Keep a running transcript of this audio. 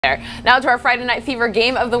Now to our Friday Night Fever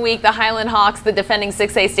game of the week. The Highland Hawks, the defending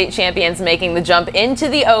 6A state champions, making the jump into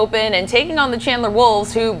the Open and taking on the Chandler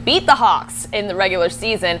Wolves, who beat the Hawks in the regular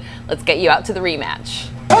season. Let's get you out to the rematch.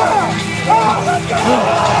 Let's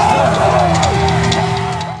go!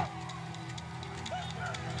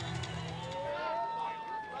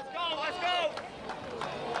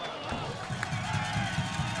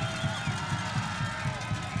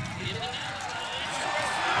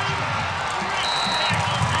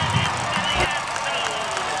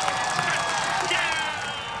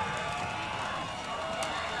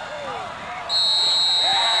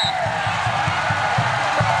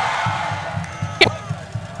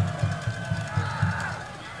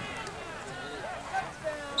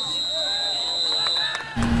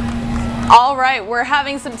 All right, we're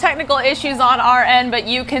having some technical issues on our end, but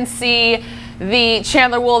you can see the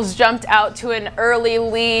Chandler Wolves jumped out to an early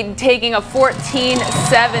lead, taking a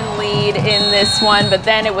 14-7 lead in this one, but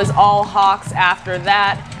then it was all Hawks after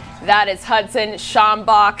that. That is Hudson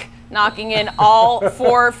Schambach knocking in all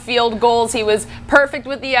 4 field goals. He was perfect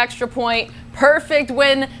with the extra point, perfect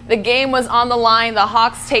when the game was on the line. The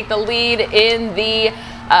Hawks take the lead in the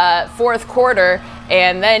fourth quarter,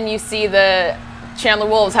 and then you see the Chandler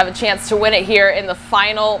Wolves have a chance to win it here in the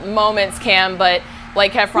final moments, Cam, but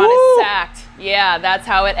Blake Heffron is sacked. Yeah, that's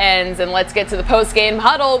how it ends. And let's get to the post-game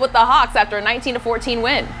huddle with the Hawks after a 19-14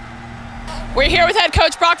 win. We're here with head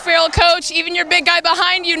coach Brock Farrell. Coach, even your big guy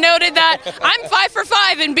behind you noted that I'm 5 for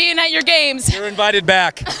 5 in being at your games. You're invited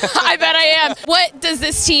back. I bet I am. What does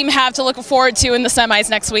this team have to look forward to in the semis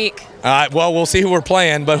next week? Well, we'll see who we're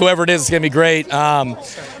playing, but whoever it is, it's going to be great. All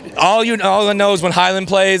I know is when Highland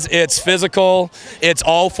plays, it's physical, it's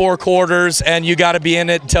all 4 quarters, and you got to be in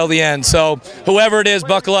it until the end. So whoever it is,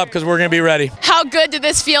 buckle up because we're going to be ready. How good did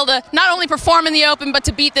this feel to not only perform in the Open, but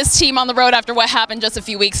to beat this team on the road after what happened just a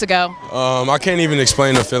few weeks ago? I can't even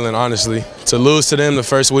explain the feeling, honestly. To lose to them the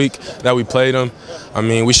first week that we played them, I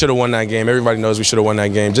mean, we should have won that game. Everybody knows we should have won that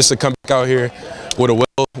game. Just to come back out here with a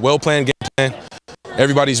well-planned game plan.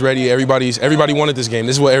 Everybody's ready. Everybody wanted this game.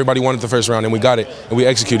 This is what everybody wanted the first round, and we got it, and we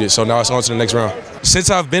executed. So now it's on to the next round. Since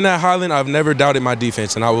I've been at Highland, I've never doubted my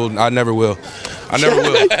defense, and I never will. I never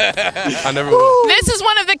will. I never will. This is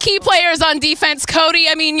one of the key players on defense, Cody.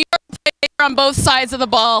 I mean, you're a player on both sides of the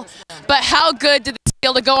ball, but how good did this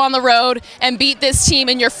feel to go on the road and beat this team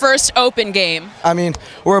in your first Open game? I mean,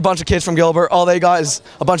 we're a bunch of kids from Gilbert. All they got is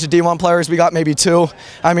a bunch of D1 players. We got maybe 2.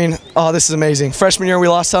 I mean, oh, this is amazing. Freshman year, we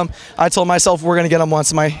lost some. I told myself we're going to get them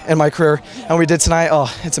once in my career, and we did tonight.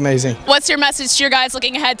 Oh, it's amazing. What's your message to your guys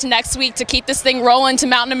looking ahead to next week to keep this thing rolling to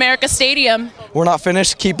Mountain America Stadium? We're not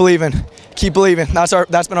finished. Keep believing. Keep believing. That's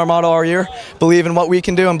been our motto all year. Believe in what we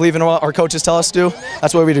can do and believe in what our coaches tell us to do.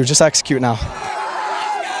 That's what we do. Just execute now.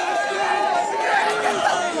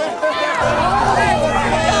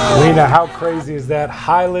 Lena, how crazy is that?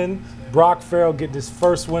 Highland, Brock Farrell getting his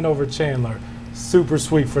first win over Chandler. Super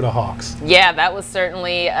sweet for the Hawks. Yeah, that was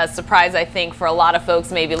certainly a surprise, I think, for a lot of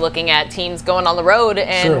folks maybe looking at teams going on the road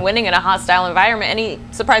and winning in a hostile environment. Any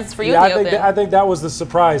surprises for you in the Open? I think that was the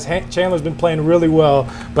surprise. Chandler's been playing really well,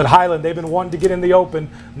 but Highland, they've been wanting to get in the Open.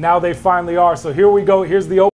 Now they finally are. So here we go. Here's the Open.